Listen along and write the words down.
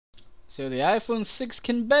So the iPhone 6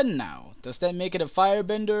 can bend now. Does that make it a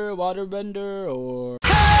firebender, waterbender, or...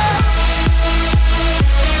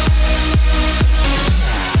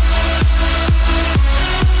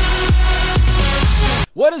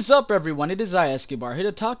 What is up, everyone? It is Eskibar here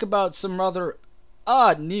to talk about some rather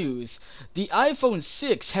odd news. The iPhone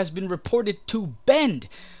 6 has been reported to bend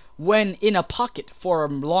when in a pocket for a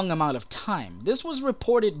long amount of time. This was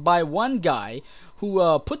reported by one guy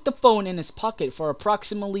who put the phone in his pocket for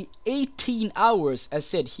approximately 18 hours, as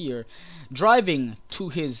said here, driving to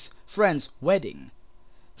his friend's wedding.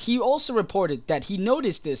 He also reported that he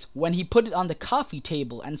noticed this when he put it on the coffee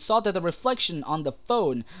table and saw that the reflection on the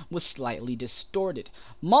phone was slightly distorted.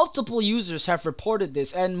 Multiple users have reported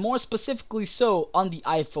this, and more specifically so on the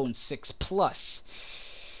iPhone 6 Plus.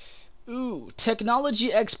 Ooh,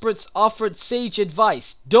 technology experts offered sage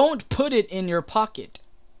advice. Don't put it in your pocket.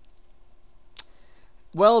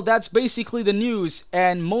 Well, that's basically the news,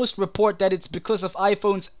 and most report that it's because of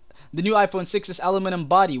the new iPhone 6's aluminum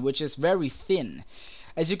body, which is very thin.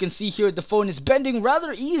 As you can see here, the phone is bending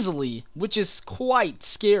rather easily, which is quite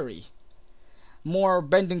scary. More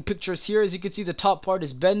bending pictures here. As you can see, the top part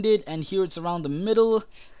is bended, and here it's around the middle.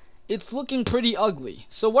 It's looking pretty ugly.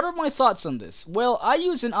 So what are my thoughts on this? Well, I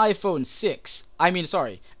use an iPhone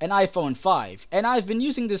 5, and I've been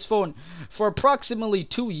using this phone for approximately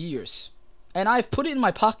 2 years. And I've put it in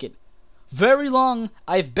my pocket very long.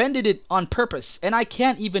 I've bended it on purpose, and I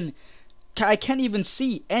can't even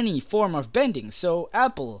see any form of bending. So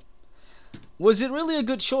Apple, was it really a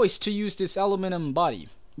good choice to use this aluminum body?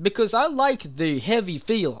 Because I like the heavy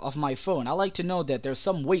feel of my phone. I like to know that there's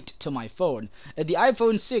some weight to my phone. And the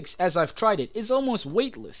iPhone 6, as I've tried it, is almost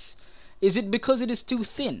weightless. Is it because it is too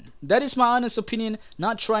thin? That is my honest opinion,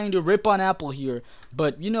 not trying to rip on Apple here.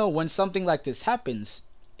 But you know, when something like this happens,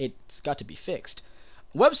 it's got to be fixed.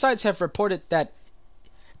 Websites have reported that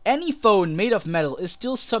any phone made of metal is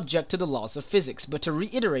still subject to the laws of physics, but to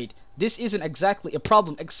reiterate, this isn't exactly a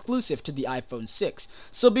problem exclusive to the iPhone 6.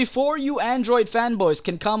 So before you Android fanboys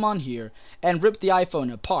can come on here and rip the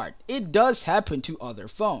iPhone apart, it does happen to other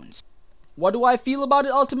phones. What do I feel about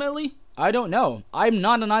it ultimately? I don't know. I'm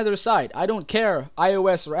not on either side. I don't care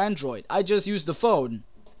iOS or Android. I just use the phone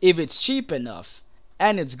if it's cheap enough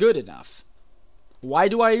and it's good enough. Why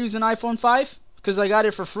do I use an iPhone 5? Because I got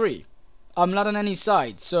it for free. I'm not on any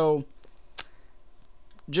side, so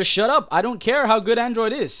just shut up. I don't care how good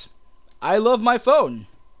Android is. I love my phone.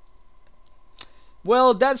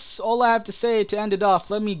 Well, that's all I have to say to end it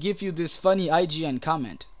off. Let me give you this funny IGN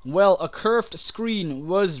comment. Well, a curved screen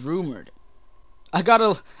was rumored. I'm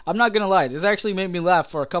not gonna lie, this actually made me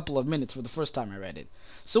laugh for a couple of minutes for the first time I read it.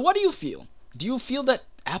 So what do you feel? Do you feel that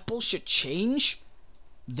Apple should change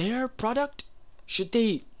their product? Should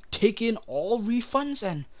they take in all refunds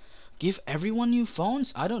and give everyone new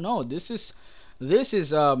phones? I don't know. This is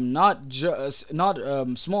not just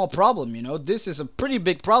small problem, you know. This is a pretty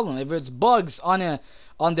big problem. If it's bugs on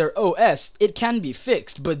their OS, it can be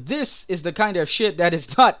fixed, but this is the kind of shit that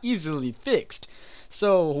is not easily fixed.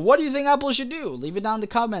 So what do you think Apple should do? Leave it down in the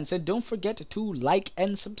comments, and don't forget to like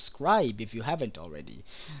and subscribe if you haven't already.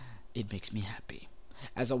 It makes me happy.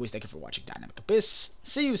 As always, thank you for watching Dynamic Abyss.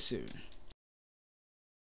 See you soon.